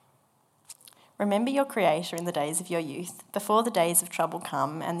Remember your Creator in the days of your youth, before the days of trouble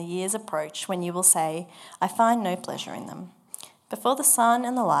come and the years approach when you will say, I find no pleasure in them. Before the sun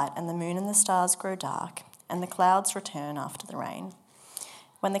and the light and the moon and the stars grow dark, and the clouds return after the rain.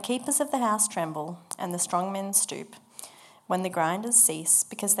 When the keepers of the house tremble and the strong men stoop, when the grinders cease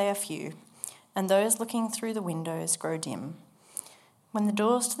because they are few, and those looking through the windows grow dim. When the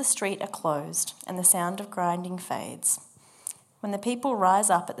doors to the street are closed and the sound of grinding fades. When the people rise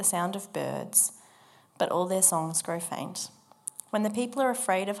up at the sound of birds, but all their songs grow faint. When the people are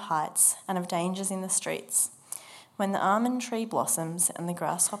afraid of heights and of dangers in the streets. When the almond tree blossoms and the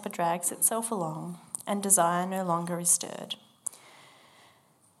grasshopper drags itself along and desire no longer is stirred.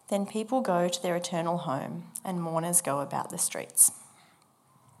 Then people go to their eternal home and mourners go about the streets.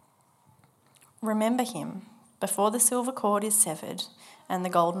 Remember him before the silver cord is severed and the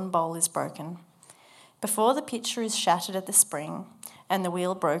golden bowl is broken. Before the pitcher is shattered at the spring, and the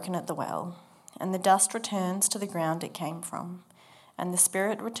wheel broken at the well, and the dust returns to the ground it came from, and the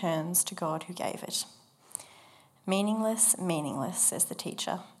spirit returns to God who gave it. Meaningless, meaningless, says the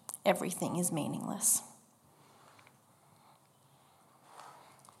teacher. Everything is meaningless.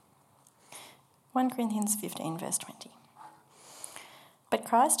 1 Corinthians 15, verse 20. But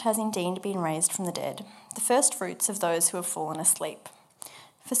Christ has indeed been raised from the dead, the first fruits of those who have fallen asleep.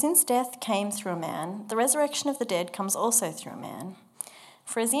 For since death came through a man, the resurrection of the dead comes also through a man.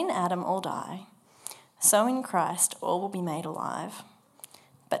 For as in Adam all die, so in Christ all will be made alive.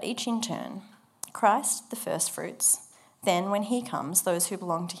 But each in turn, Christ the firstfruits, then when he comes, those who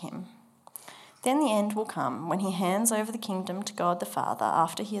belong to him. Then the end will come when he hands over the kingdom to God the Father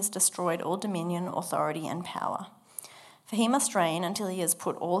after he has destroyed all dominion, authority and power. For he must reign until he has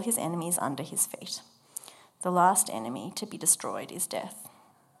put all his enemies under his feet. The last enemy to be destroyed is death.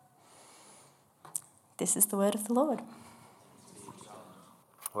 This is the word of the Lord.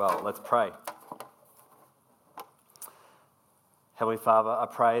 Well, let's pray. Heavenly Father, I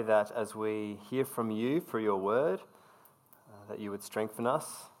pray that as we hear from you through your word, that you would strengthen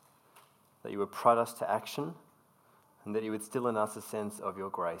us, that you would prod us to action, and that you would still in us a sense of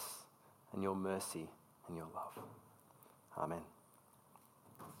your grace and your mercy and your love. Amen.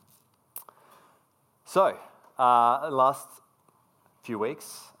 So, last few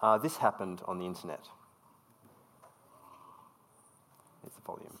weeks, this happened on the internet. Here's the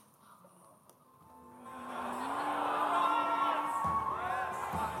volume.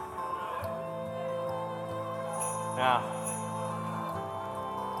 Yeah.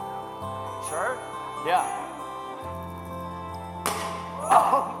 Sure? Yeah.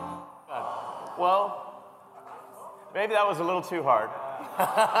 Oh, God. Well, maybe that was a little too hard.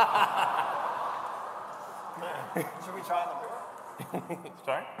 Should we try on the board?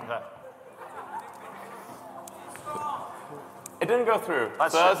 Sorry? Okay. It didn't go through,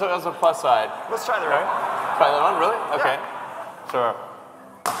 so that's a plus side. Let's try the right. Try that one, really? Okay. Yeah. Sure.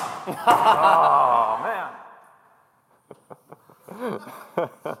 Oh, man.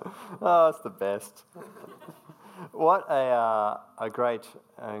 Oh, it's the best. What a great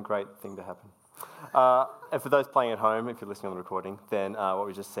thing to happen. And for those playing at home, if you're listening on the recording, then what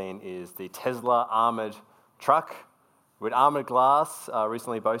we've just seen is the Tesla armoured truck with armoured glass,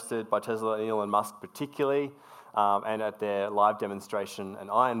 recently boasted by Tesla and Elon Musk particularly, and at their live demonstration, an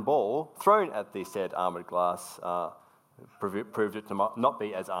iron ball thrown at the said armoured glass proved it to not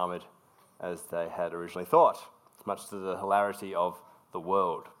be as armoured as they had originally thought, much to the hilarity of the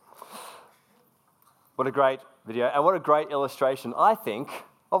world. What a great video, and what a great illustration, I think,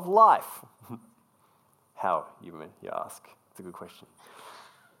 of life. How, you ask? It's a good question.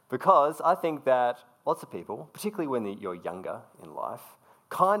 Because I think that lots of people, particularly when you're younger in life,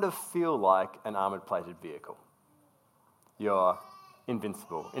 kind of feel like an armoured plated vehicle. You're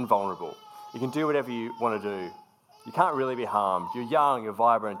invincible, invulnerable. You can do whatever you want to do. You can't really be harmed. You're young, you're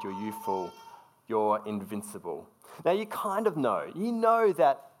vibrant, you're youthful, you're invincible. Now you kind of know. You know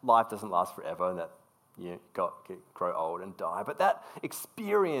that life doesn't last forever and that you grow old and die. But that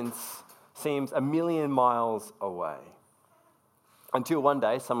experience seems a million miles away. Until one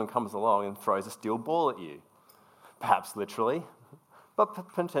day someone comes along and throws a steel ball at you. Perhaps literally, but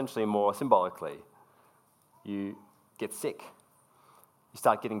potentially more symbolically. You get sick. You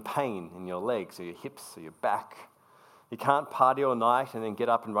start getting pain in your legs or your hips or your back. You can't party all night and then get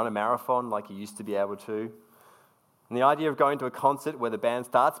up and run a marathon like you used to be able to. And the idea of going to a concert where the band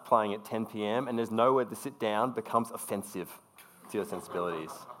starts playing at 10 p.m. and there's nowhere to sit down becomes offensive to your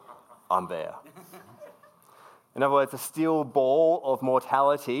sensibilities. I'm there. In other words, a steel ball of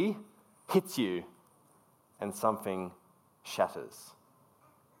mortality hits you and something shatters.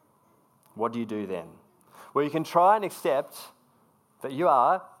 What do you do then? Well, you can try and accept that you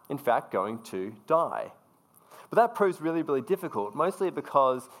are in fact, going to die. But that proves really, really difficult, mostly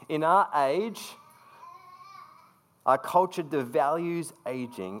because in our age, our culture devalues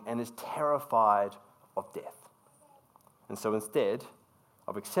aging and is terrified of death. And so instead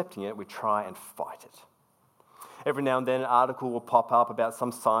of accepting it, we try and fight it. Every now and then an article will pop up about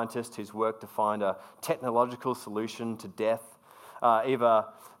some scientist who's worked to find a technological solution to death, either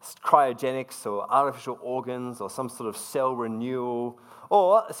cryogenics or artificial organs or some sort of cell renewal,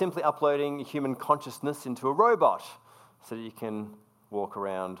 or simply uploading human consciousness into a robot so that you can walk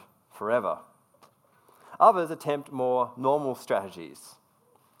around forever. Others attempt more normal strategies,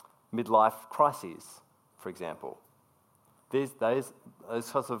 midlife crises, for example. Those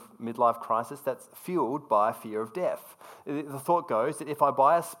sorts of midlife crisis, that's fueled by fear of death. The thought goes that if I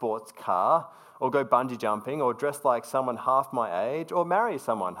buy a sports car or go bungee jumping or dress like someone half my age or marry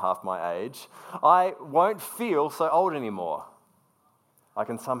someone half my age, I won't feel so old anymore. I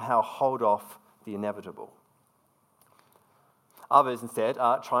can somehow hold off the inevitable. Others instead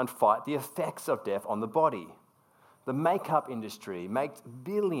try and fight the effects of death on the body. The makeup industry makes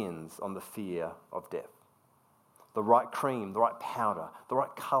billions on the fear of death. The right cream, the right powder, the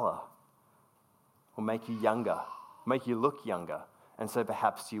right colour will make you younger, make you look younger, and so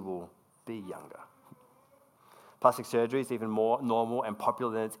perhaps you will be younger. Plastic surgery is even more normal and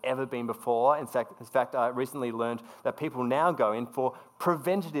popular than it's ever been before. In fact, I recently learned that people now go in for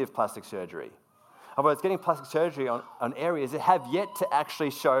preventative plastic surgery. In other words, getting plastic surgery on areas that have yet to actually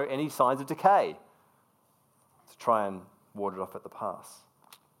show any signs of decay to try and ward it off at the pass.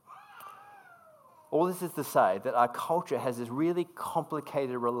 All this is to say that our culture has this really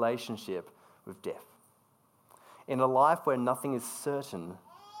complicated relationship with death. In a life where nothing is certain,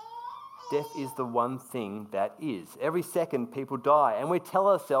 death is the one thing that is. Every second people die, and we tell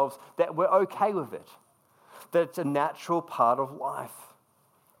ourselves that we're okay with it, that it's a natural part of life.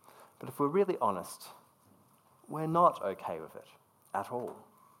 But if we're really honest, we're not okay with it at all.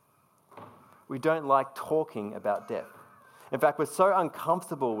 We don't like talking about death. In fact, we're so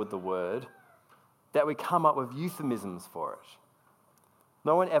uncomfortable with the word that we come up with euphemisms for it.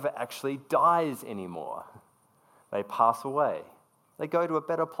 No one ever actually dies anymore. They pass away. They go to a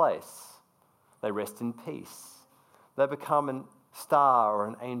better place. They rest in peace. They become a star or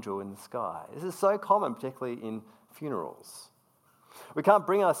an angel in the sky. This is so common, particularly in funerals. We can't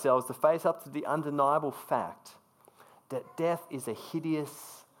bring ourselves to face up to the undeniable fact that death is a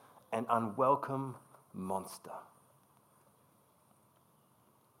hideous and unwelcome monster.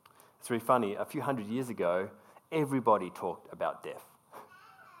 It's really funny, a few hundred years ago, everybody talked about death.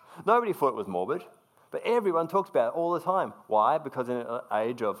 Nobody thought it was morbid, but everyone talked about it all the time. Why? Because in an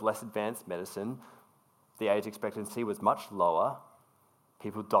age of less advanced medicine, the age expectancy was much lower,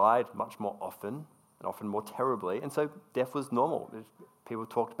 people died much more often, and often more terribly, and so death was normal. People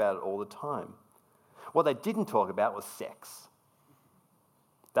talked about it all the time. What they didn't talk about was sex.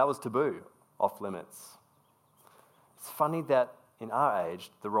 That was taboo, off limits. It's funny that in our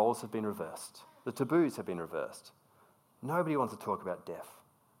age, the roles have been reversed. The taboos have been reversed. Nobody wants to talk about death,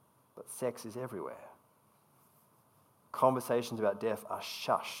 but sex is everywhere. Conversations about death are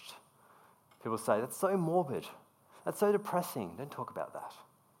shushed. People say, that's so morbid. That's so depressing. Don't talk about that.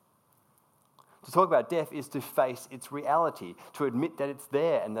 To talk about death is to face its reality, to admit that it's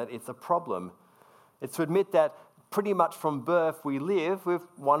there and that it's a problem. It's to admit that pretty much from birth we live with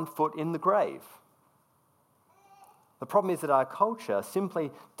one foot in the grave. The problem is that our culture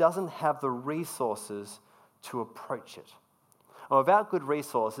simply doesn't have the resources to approach it. And without good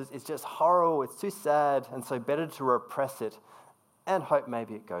resources, it's just horrible, it's too sad, and so better to repress it and hope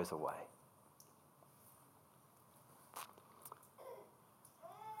maybe it goes away.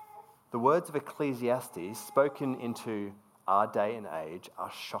 The words of Ecclesiastes spoken into our day and age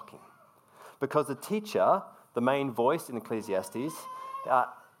are shocking. Because the teacher, the main voice in Ecclesiastes,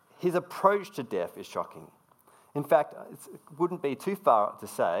 his approach to death is shocking. In fact, it wouldn't be too far to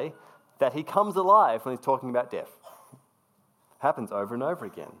say that he comes alive when he's talking about death. It happens over and over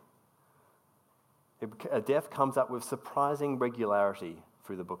again. Death comes up with surprising regularity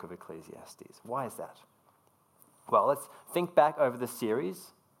through the book of Ecclesiastes. Why is that? Well, let's think back over the series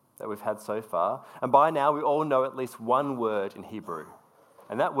that we've had so far, and by now we all know at least one word in Hebrew,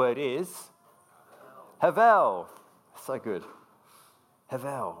 and that word is Havel. So good.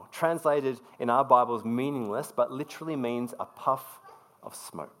 Havel, translated in our Bibles meaningless, but literally means a puff of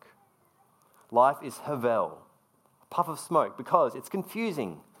smoke. Life is Havel, a puff of smoke, because it's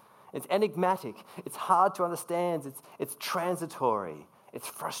confusing, it's enigmatic, it's hard to understand, it's transitory, it's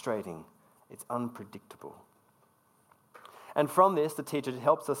frustrating, it's unpredictable. And from this, the teacher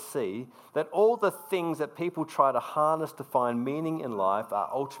helps us see that all the things that people try to harness to find meaning in life are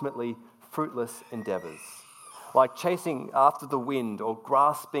ultimately fruitless endeavors, like chasing after the wind or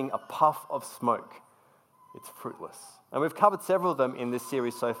grasping a puff of smoke. It's fruitless. And we've covered several of them in this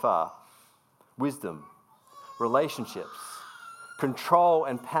series so far. Wisdom, relationships, control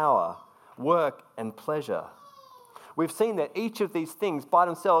and power, work and pleasure. We've seen that each of these things by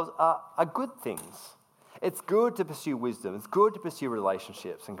themselves are good things. It's good to pursue wisdom. It's good to pursue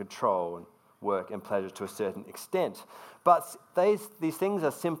relationships and control and work and pleasure to a certain extent. But these things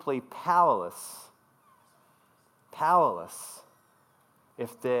are simply powerless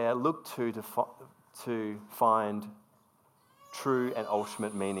if they're looked to find true and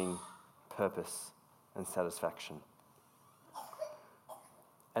ultimate meaning, purpose, and satisfaction.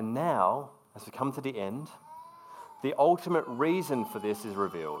 And now, as we come to the end, the ultimate reason for this is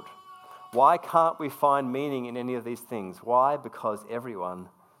revealed. Why can't we find meaning in any of these things? Why? Because everyone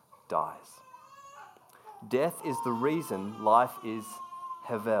dies. Death is the reason life is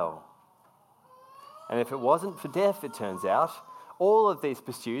Hevel. And if it wasn't for death, it turns out, all of these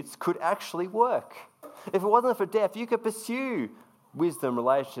pursuits could actually work. If it wasn't for death, you could pursue wisdom,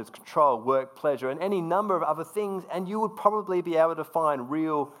 relationships, control, work, pleasure, and any number of other things, and you would probably be able to find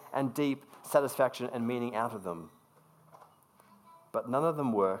real and deep satisfaction and meaning out of them. But none of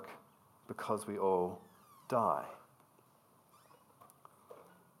them work because we all die.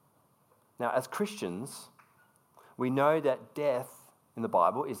 Now, as Christians, we know that death in the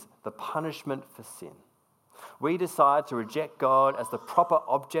Bible is the punishment for sin. We decide to reject God as the proper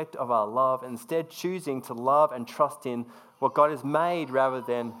object of our love, instead choosing to love and trust in what God has made rather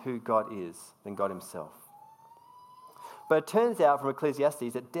than who God is, than God himself. But it turns out from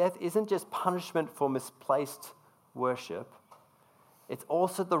Ecclesiastes that death isn't just punishment for misplaced worship, it's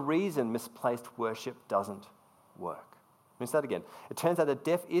also the reason misplaced worship doesn't work. Let me say that again. It turns out that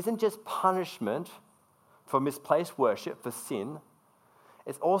death isn't just punishment for misplaced worship, for sin.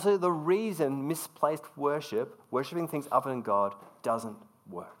 It's also the reason misplaced worship, worshipping things other than God, doesn't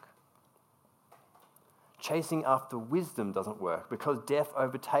work. Chasing after wisdom doesn't work because death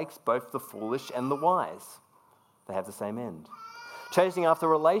overtakes both the foolish and the wise. They have the same end. Chasing after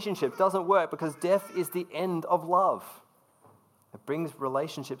relationship doesn't work because death is the end of love. It brings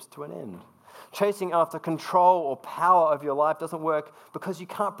relationships to an end. Chasing after control or power over your life doesn't work because you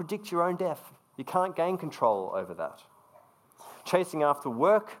can't predict your own death. You can't gain control over that. Chasing after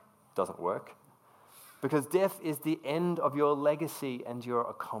work doesn't work because death is the end of your legacy and your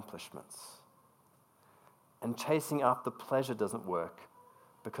accomplishments. And chasing after pleasure doesn't work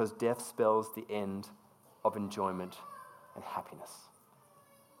because death spells the end of enjoyment and happiness.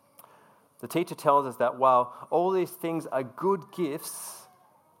 The teacher tells us that while all these things are good gifts,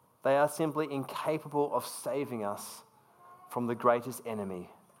 they are simply incapable of saving us from the greatest enemy,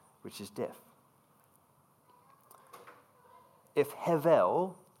 which is death. If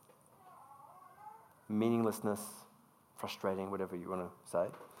Hevel, meaninglessness, frustrating, whatever you want to say,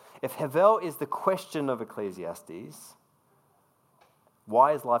 if Hevel is the question of Ecclesiastes,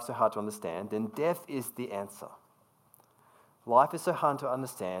 why is life so hard to understand, then death is the answer. Life is so hard to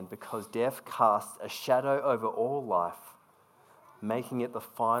understand because death casts a shadow over all life, making it the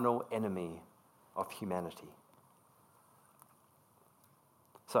final enemy of humanity.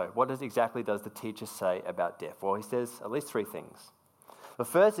 So, what exactly does the teacher say about death? Well, he says at least three things. The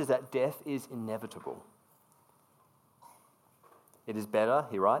first is that death is inevitable. It is better,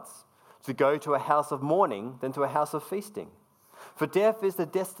 he writes, to go to a house of mourning than to a house of feasting. For death is the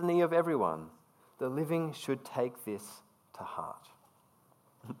destiny of everyone. The living should take this to heart.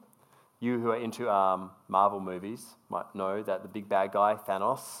 You who are into Marvel movies might know that the big bad guy,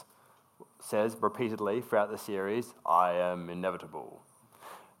 Thanos, says repeatedly throughout the series, "I am inevitable."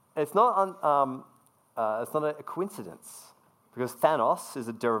 It's not a coincidence, because Thanos is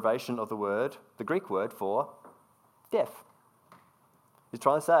a derivation of the Greek word for death. He's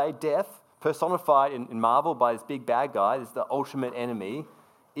trying to say death, personified in Marvel by this big bad guy, this is the ultimate enemy,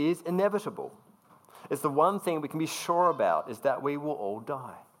 is inevitable. It's the one thing we can be sure about, is that we will all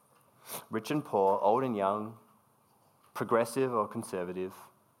die. Rich and poor, old and young, progressive or conservative,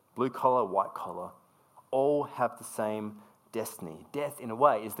 blue collar, white collar, all have the same destiny. Death, in a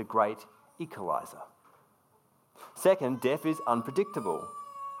way, is the great equalizer. Second, death is unpredictable.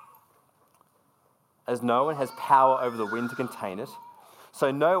 As no one has power over the wind to contain it,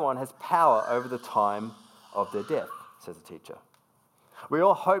 so no one has power over the time of their death, says the teacher. We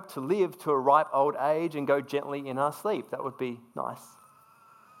all hope to live to a ripe old age and go gently in our sleep. That would be nice.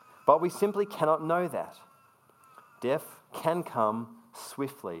 But we simply cannot know that. Death can come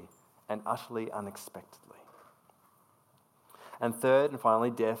swiftly and utterly unexpectedly. And third and finally,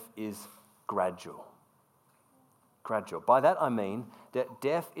 death is gradual. Gradual. By that I mean that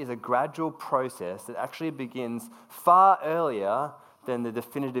death is a gradual process that actually begins far earlier than the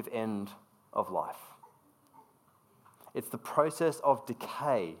definitive end of life. It's the process of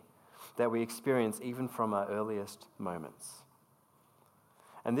decay that we experience even from our earliest moments.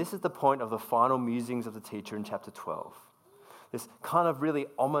 And this is the point of the final musings of the teacher in chapter 12. This kind of really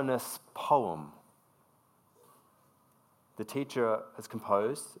ominous poem the teacher has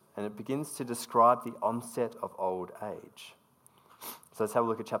composed, and it begins to describe the onset of old age. So let's have a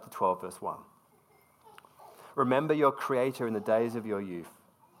look at chapter 12, verse 1. Remember your Creator in the days of your youth,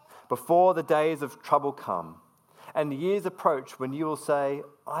 before the days of trouble come, and the years approach when you will say,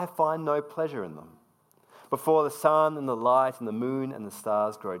 I find no pleasure in them. Before the sun and the light and the moon and the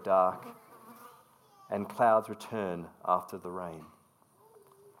stars grow dark, and clouds return after the rain.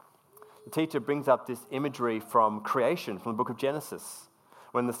 The teacher brings up this imagery from creation, from the book of Genesis,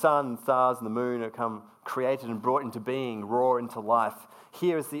 when the sun, stars, and the moon are created and brought into being, roar into life.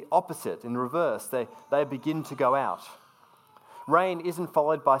 Here is the opposite, in reverse. They begin to go out. Rain isn't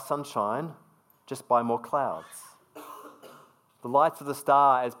followed by sunshine, just by more clouds. The lights of the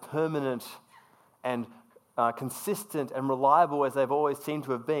star, as permanent and consistent and reliable as they've always seemed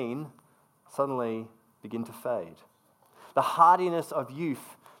to have been, suddenly begin to fade. The hardiness of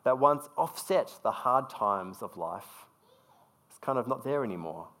youth that once offset the hard times of life is kind of not there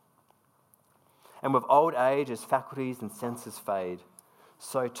anymore. And with old age, as faculties and senses fade,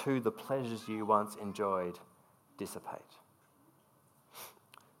 so too the pleasures you once enjoyed dissipate.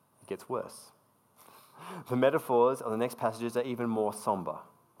 It gets worse. The metaphors of the next passages are even more somber.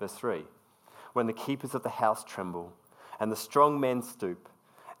 Verse 3, when the keepers of the house tremble, and the strong men stoop,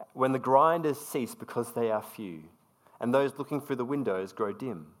 when the grinders cease because they are few, and those looking through the windows grow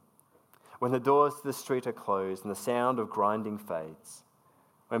dim, when the doors to the street are closed and the sound of grinding fades,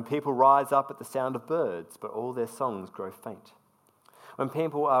 when people rise up at the sound of birds, but all their songs grow faint, when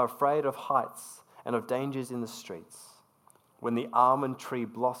people are afraid of heights and of dangers in the streets, when the almond tree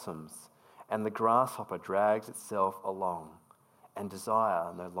blossoms and the grasshopper drags itself along, and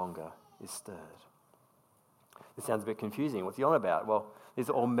desire no longer is stirred. This sounds a bit confusing. What's he on about? Well, these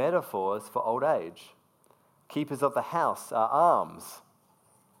are all metaphors for old age. Keepers of the house are arms.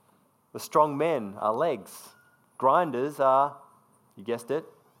 The strong men are legs. Grinders are, you guessed it,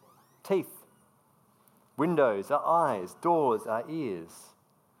 teeth. Windows are eyes. Doors are ears.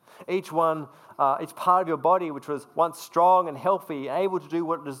 Each part of your body which was once strong and healthy, able to do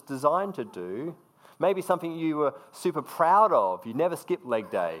what it was designed to do, maybe something you were super proud of. You never skipped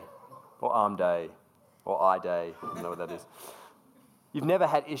leg day or arm day or eye day. I don't know what that is. You've never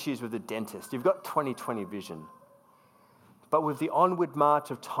had issues with the dentist. You've got 20/20 vision. But with the onward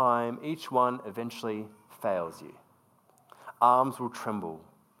march of time, each one eventually fails you. Arms will tremble.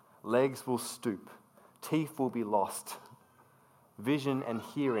 Legs will stoop. Teeth will be lost. Vision and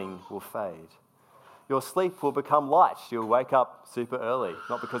hearing will fade. Your sleep will become light. You'll wake up super early,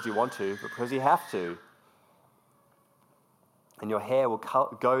 not because you want to, but because you have to. And your hair will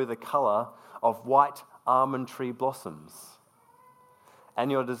go the colour of white almond tree blossoms. And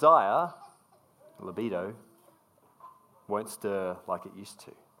your desire, libido, won't stir like it used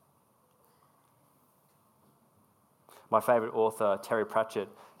to. My favourite author, Terry Pratchett,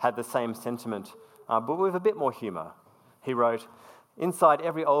 had the same sentiment, but with a bit more humour. He wrote, inside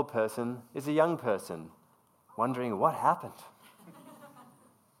every old person is a young person, wondering what happened.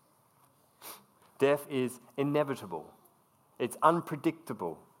 Death is inevitable. It's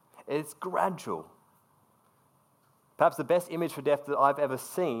unpredictable. It's gradual. Perhaps the best image for death that I've ever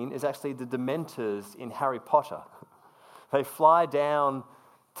seen is actually the Dementors in Harry Potter. They fly down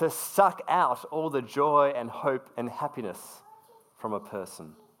to suck out all the joy and hope and happiness from a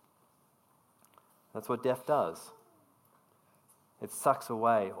person. That's what death does. It sucks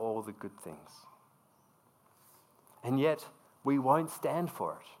away all the good things. And yet, we won't stand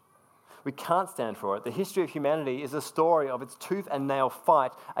for it. We can't stand for it. The history of humanity is a story of its tooth and nail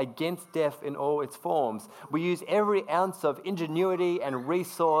fight against death in all its forms. We use every ounce of ingenuity and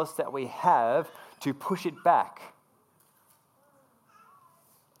resource that we have to push it back.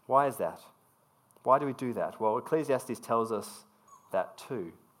 Why is that? Why do we do that? Well, Ecclesiastes tells us that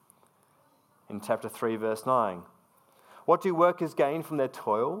too. In chapter 3, verse 9. What do workers gain from their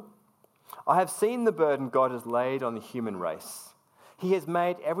toil? I have seen the burden God has laid on the human race. He has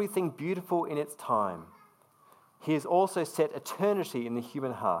made everything beautiful in its time. He has also set eternity in the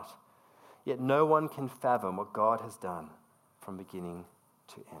human heart. Yet no one can fathom what God has done from beginning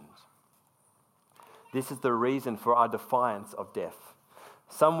to end. This is the reason for our defiance of death.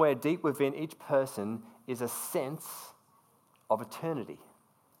 Somewhere deep within each person is a sense of eternity.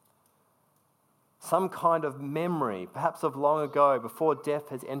 Some kind of memory, perhaps of long ago, before death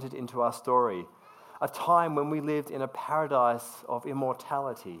has entered into our story. A time when we lived in a paradise of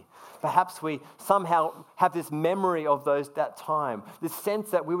immortality. Perhaps we somehow have this memory of that time, this sense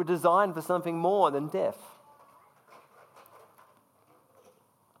that we were designed for something more than death.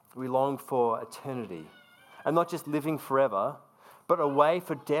 We long for eternity, and not just living forever, but a way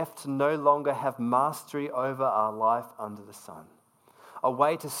for death to no longer have mastery over our life under the sun. A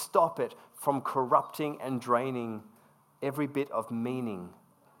way to stop it from corrupting and draining every bit of meaning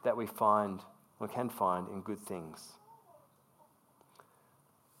that we can find in good things.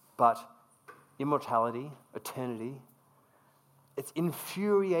 But immortality, eternity, it's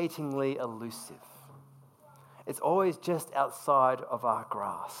infuriatingly elusive. It's always just outside of our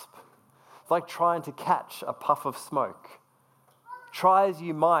grasp. It's like trying to catch a puff of smoke. Try as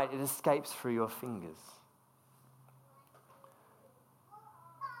you might, it escapes through your fingers.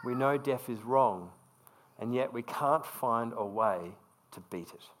 We know death is wrong, and yet we can't find a way to beat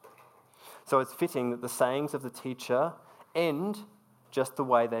it. So it's fitting that the sayings of the teacher end just the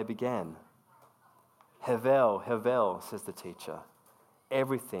way they began. Hevel, Hevel, says the teacher.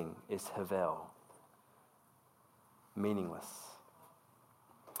 Everything is Hevel. Meaningless.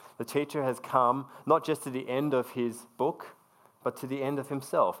 The teacher has come not just to the end of his book, but to the end of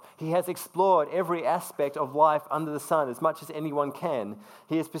himself. He has explored every aspect of life under the sun as much as anyone can.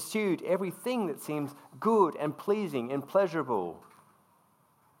 He has pursued everything that seems good and pleasing and pleasurable.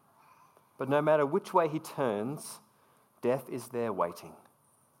 But no matter which way he turns, death is there waiting,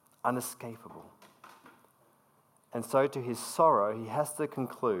 unescapable. And so to his sorrow, he has to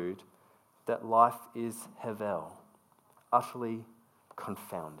conclude that life is Hevel, utterly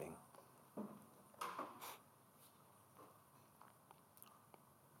confounding.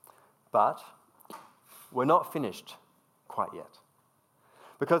 But we're not finished quite yet,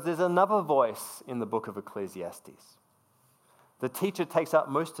 because there's another voice in the book of Ecclesiastes. The teacher takes up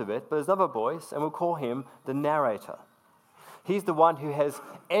most of it, but there's another voice, and we'll call him the narrator. He's the one who has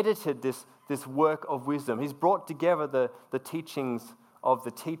edited this work of wisdom. He's brought together the teachings of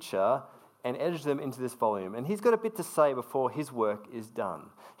the teacher and edited them into this volume. And he's got a bit to say before his work is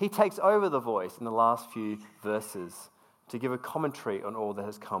done. He takes over the voice in the last few verses to give a commentary on all that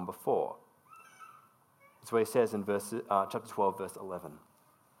has come before. That's what he says in chapter 12, verse 11.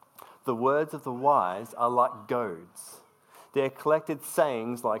 The words of the wise are like goads. They are collected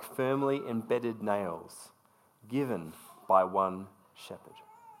sayings like firmly embedded nails, given by one shepherd.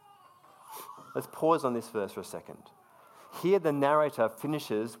 Let's pause on this verse for a second. Here the narrator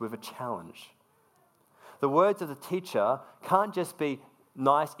finishes with a challenge. The words of the teacher can't just be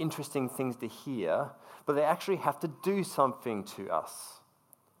nice, interesting things to hear, but they actually have to do something to us.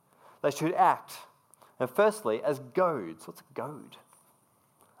 They should act. And firstly, as goads. What's a goad?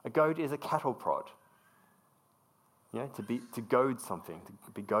 A goad is a cattle prod. To goad something,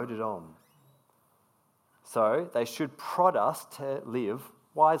 to be goaded on. So they should prod us to live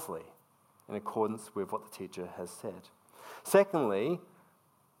wisely in accordance with what the teacher has said. Secondly,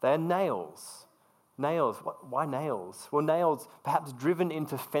 they're nails. Nails, why nails? Well, nails perhaps driven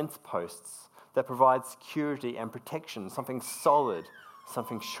into fence posts that provide security and protection, something solid,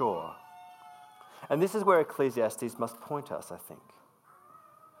 something sure. And this is where Ecclesiastes must point us, I think.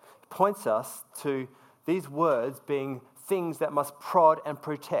 It points us to these words being things that must prod and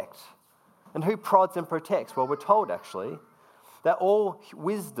protect. And who prods and protects? Well, we're told, actually, that all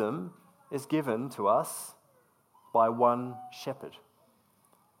wisdom is given to us by one shepherd.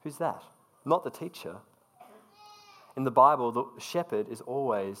 Who's that? Not the teacher. In the Bible, the shepherd is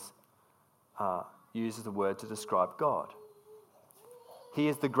always used as a word to describe God. He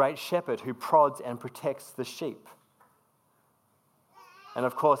is the great shepherd who prods and protects the sheep. And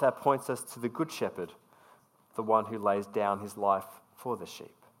of course, that points us to the good shepherd, the one who lays down his life for the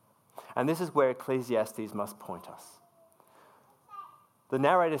sheep. And this is where Ecclesiastes must point us. The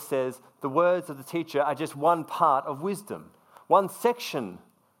narrator says the words of the teacher are just one part of wisdom, one section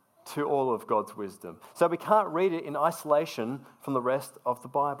to all of God's wisdom. So we can't read it in isolation from the rest of the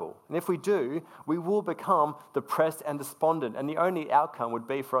Bible. And if we do, we will become depressed and despondent, and the only outcome would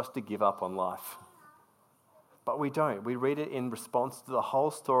be for us to give up on life. But we don't. We read it in response to the whole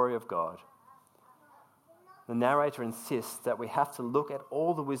story of God. The narrator insists that we have to look at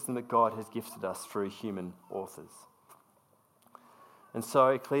all the wisdom that God has gifted us through human authors. And so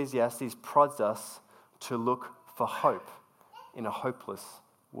Ecclesiastes prods us to look for hope in a hopeless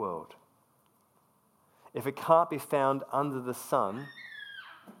world. If it can't be found under the sun,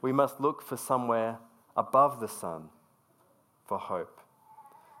 we must look for somewhere above the sun for hope.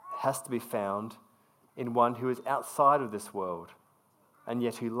 It has to be found in one who is outside of this world, and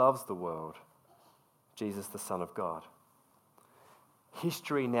yet who loves the world, Jesus, the Son of God.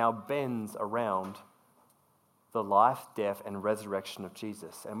 History now bends around the life, death, and resurrection of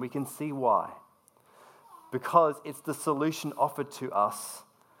Jesus, and we can see why. Because it's the solution offered to us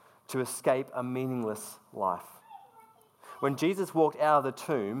to escape a meaningless life. When Jesus walked out of the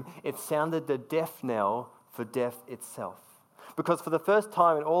tomb, it sounded the death knell for death itself. Because for the first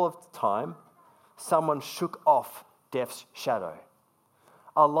time in all of time, someone shook off death's shadow.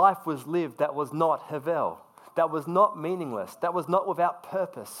 A life was lived that was not Havel, that was not meaningless, that was not without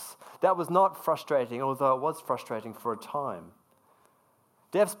purpose, that was not frustrating, although it was frustrating for a time.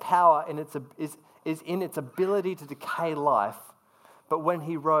 Death's power is in its ability to decay life, but when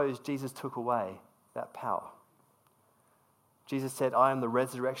he rose, Jesus took away that power. Jesus said, "I am the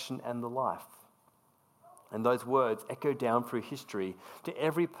resurrection and the life." And those words echo down through history to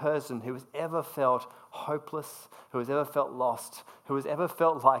every person who has ever felt hopeless, who has ever felt lost, who has ever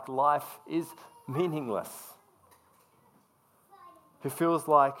felt like life is meaningless, who feels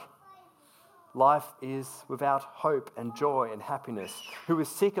like life is without hope and joy and happiness, who is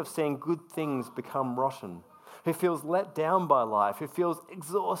sick of seeing good things become rotten, who feels let down by life, who feels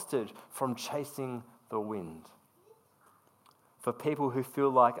exhausted from chasing the wind. For people who feel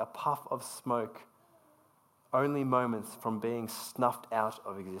like a puff of smoke, only moments from being snuffed out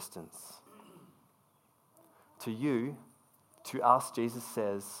of existence. To you, to us, Jesus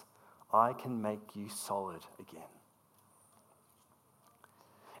says, "I can make you solid again."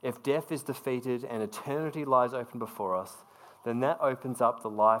 If death is defeated and eternity lies open before us, then that opens up for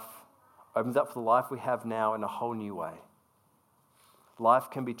the life we have now in a whole new way. Life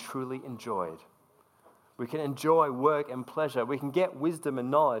can be truly enjoyed. We can enjoy work and pleasure. We can get wisdom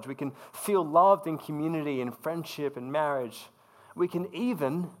and knowledge. We can feel loved in community and friendship and marriage. We can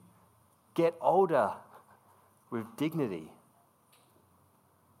even get older with dignity.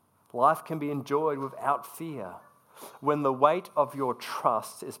 Life can be enjoyed without fear when the weight of your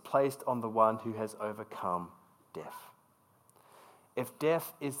trust is placed on the one who has overcome death. If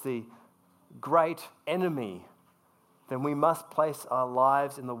death is the great enemy, then we must place our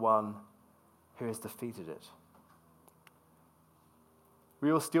lives in the one who has defeated it.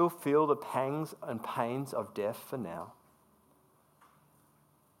 We will still feel the pangs and pains of death for now,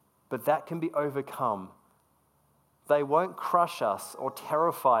 but that can be overcome. They won't crush us or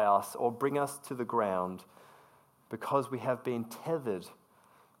terrify us or bring us to the ground because we have been tethered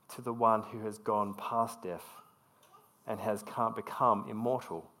to the one who has gone past death and has become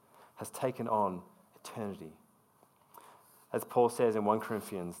immortal, has taken on eternity. As Paul says in 1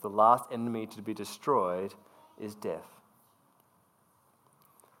 Corinthians, the last enemy to be destroyed is death.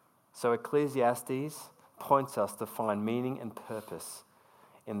 So Ecclesiastes points us to find meaning and purpose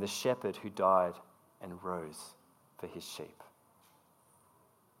in the shepherd who died and rose for his sheep.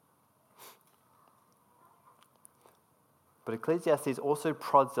 But Ecclesiastes also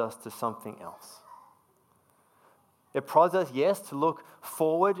prods us to something else. It prods us, yes, to look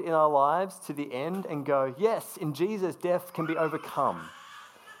forward in our lives to the end and go, yes, in Jesus, death can be overcome.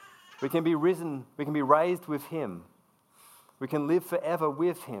 We can be risen, we can be raised with him. We can live forever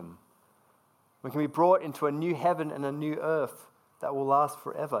with him. We can be brought into a new heaven and a new earth that will last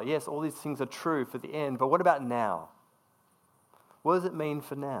forever. Yes, all these things are true for the end, but what about now? What does it mean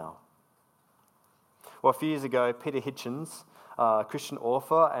for now? Well, a few years ago, Peter Hitchens, a Christian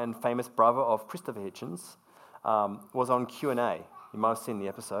author and famous brother of Christopher Hitchens, was on Q&A. You might have seen the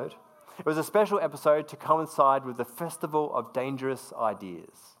episode. It was a special episode to coincide with the Festival of Dangerous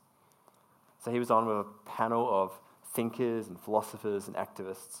Ideas. So he was on with a panel of thinkers and philosophers and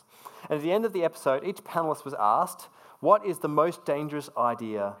activists. And at the end of the episode, each panelist was asked, what is the most dangerous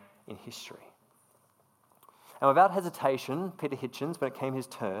idea in history? And without hesitation, Peter Hitchens, when it came his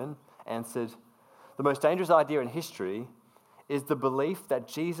turn, answered, the most dangerous idea in history is the belief that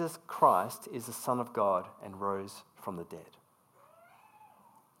Jesus Christ is the Son of God and rose from the dead.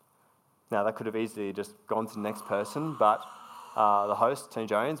 Now, that could have easily just gone to the next person, but the host, Tony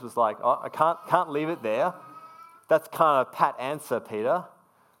Jones, was like, I can't leave it there. That's kind of a pat answer, Peter.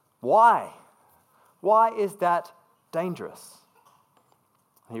 Why? Why is that dangerous?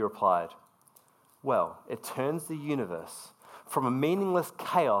 He replied, well, it turns the universe from a meaningless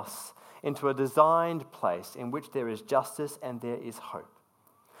chaos into a designed place in which there is justice and there is hope.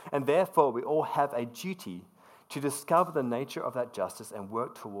 And therefore, we all have a duty to discover the nature of that justice and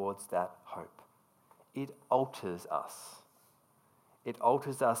work towards that hope. It alters us. It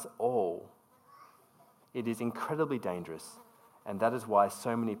alters us all. It is incredibly dangerous, and that is why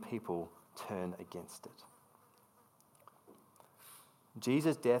so many people turn against it.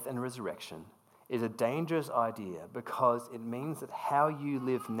 Jesus' death and resurrection is a dangerous idea because it means that how you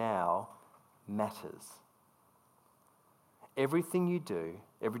live now matters. Everything you do,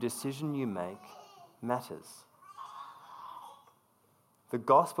 every decision you make matters. The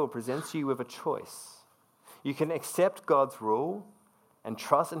gospel presents you with a choice. You can accept God's rule and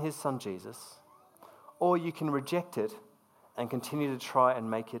trust in his son Jesus, or you can reject it and continue to try and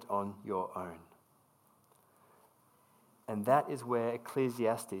make it on your own. And that is where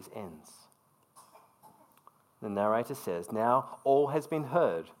Ecclesiastes ends. The narrator says, "Now all has been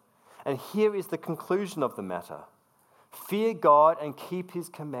heard, and here is the conclusion of the matter. Fear God and keep his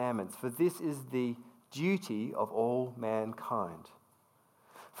commandments, for this is the duty of all mankind.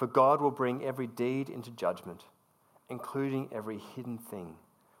 For God will bring every deed into judgment, including every hidden thing,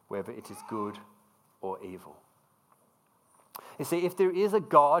 whether it is good or evil." You see, if there is a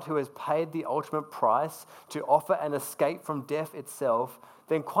God who has paid the ultimate price to offer an escape from death itself,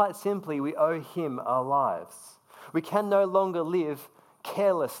 then quite simply we owe him our lives. We can no longer live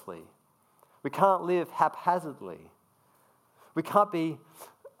carelessly. We can't live haphazardly. We can't be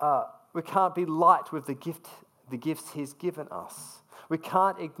light with the gifts he's given us. We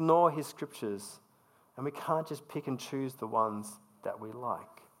can't ignore his scriptures, and we can't just pick and choose the ones that we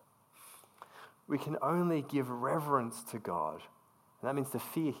like. We can only give reverence to God, and that means to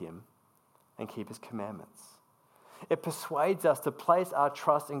fear him and keep his commandments. It persuades us to place our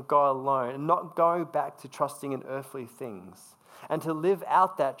trust in God alone and not going back to trusting in earthly things, and to live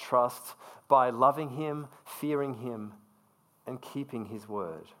out that trust by loving him, fearing him, and keeping his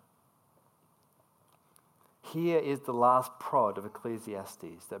word. Here is the last prod of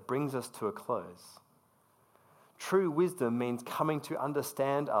Ecclesiastes that brings us to a close. True wisdom means coming to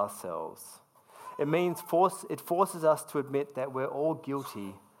understand ourselves. It forces us to admit that we're all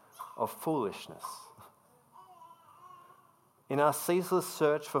guilty of foolishness. In our ceaseless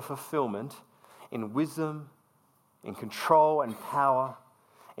search for fulfillment, in wisdom, in control and power,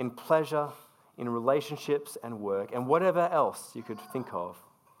 in pleasure, in relationships and work, and whatever else you could think of,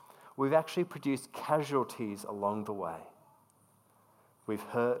 we've actually produced casualties along the way. We've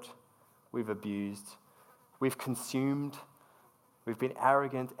hurt, we've abused, we've consumed, we've been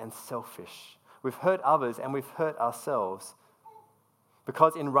arrogant and selfish. We've hurt others and we've hurt ourselves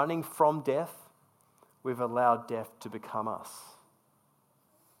because in running from death, we've allowed death to become us.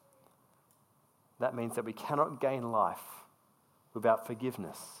 That means that we cannot gain life without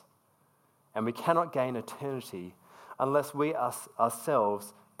forgiveness, and we cannot gain eternity unless we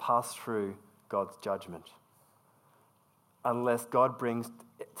ourselves pass through God's judgment, unless God brings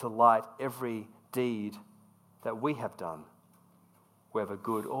to light every deed that we have done, whether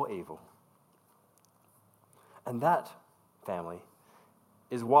good or evil. And that, family,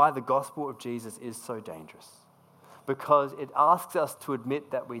 is why the gospel of Jesus is so dangerous, because it asks us to admit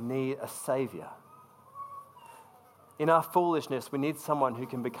that we need a savior. In our foolishness, we need someone who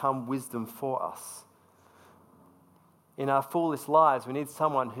can become wisdom for us. In our foolish lives, we need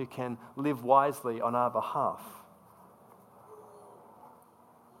someone who can live wisely on our behalf.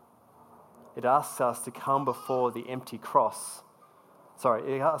 It asks us to come before the empty cross.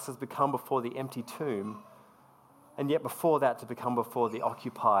 It asks us to come before the empty tomb, and yet before that to become before the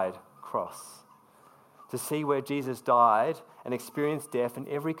occupied cross. To see where Jesus died and experienced death in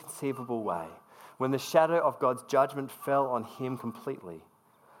every conceivable way, when the shadow of God's judgment fell on him completely,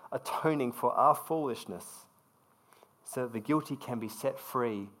 atoning for our foolishness, so that the guilty can be set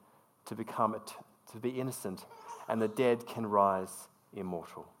free to be innocent, and the dead can rise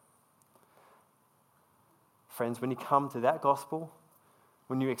immortal. Friends, when you come to that gospel,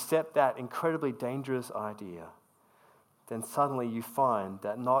 when you accept that incredibly dangerous idea, then suddenly you find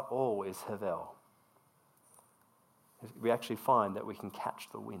that not all is Havel. We actually find that we can catch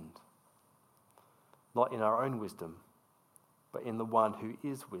the wind, not in our own wisdom, but in the one who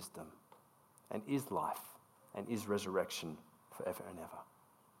is wisdom and is life and is resurrection forever and ever.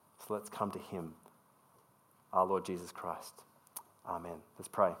 So let's come to him, our Lord Jesus Christ. Amen. Let's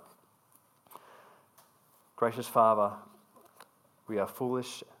pray. Gracious Father, we are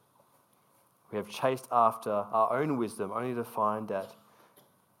foolish. We have chased after our own wisdom only to find that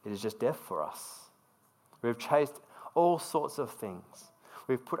it is just death for us. We have chased all sorts of things.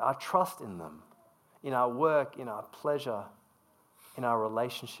 We've put our trust in them, in our work, in our pleasure, in our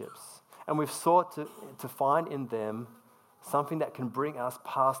relationships. And we've sought to find in them something that can bring us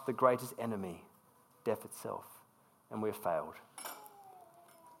past the greatest enemy, death itself. And we've failed.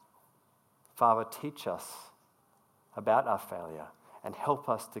 Father, teach us about our failure and help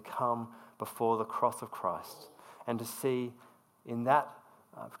us to come before the cross of Christ and to see in that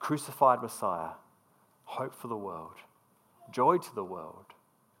crucified Messiah hope for the world, joy to the world,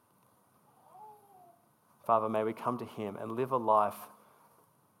 Father, may we come to him and live a life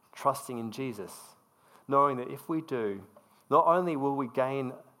trusting in Jesus, knowing that if we do, not only will we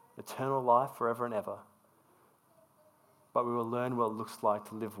gain eternal life forever and ever, but we will learn what it looks like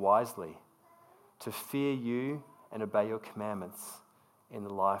to live wisely, to fear you and obey your commandments in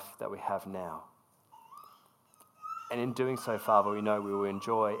the life that we have now. And in doing so, Father, we know we will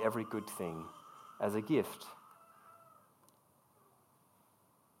enjoy every good thing as a gift.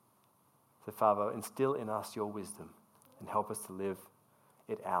 So, Father, instill in us your wisdom and help us to live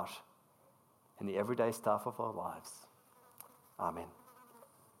it out in the everyday stuff of our lives. Amen.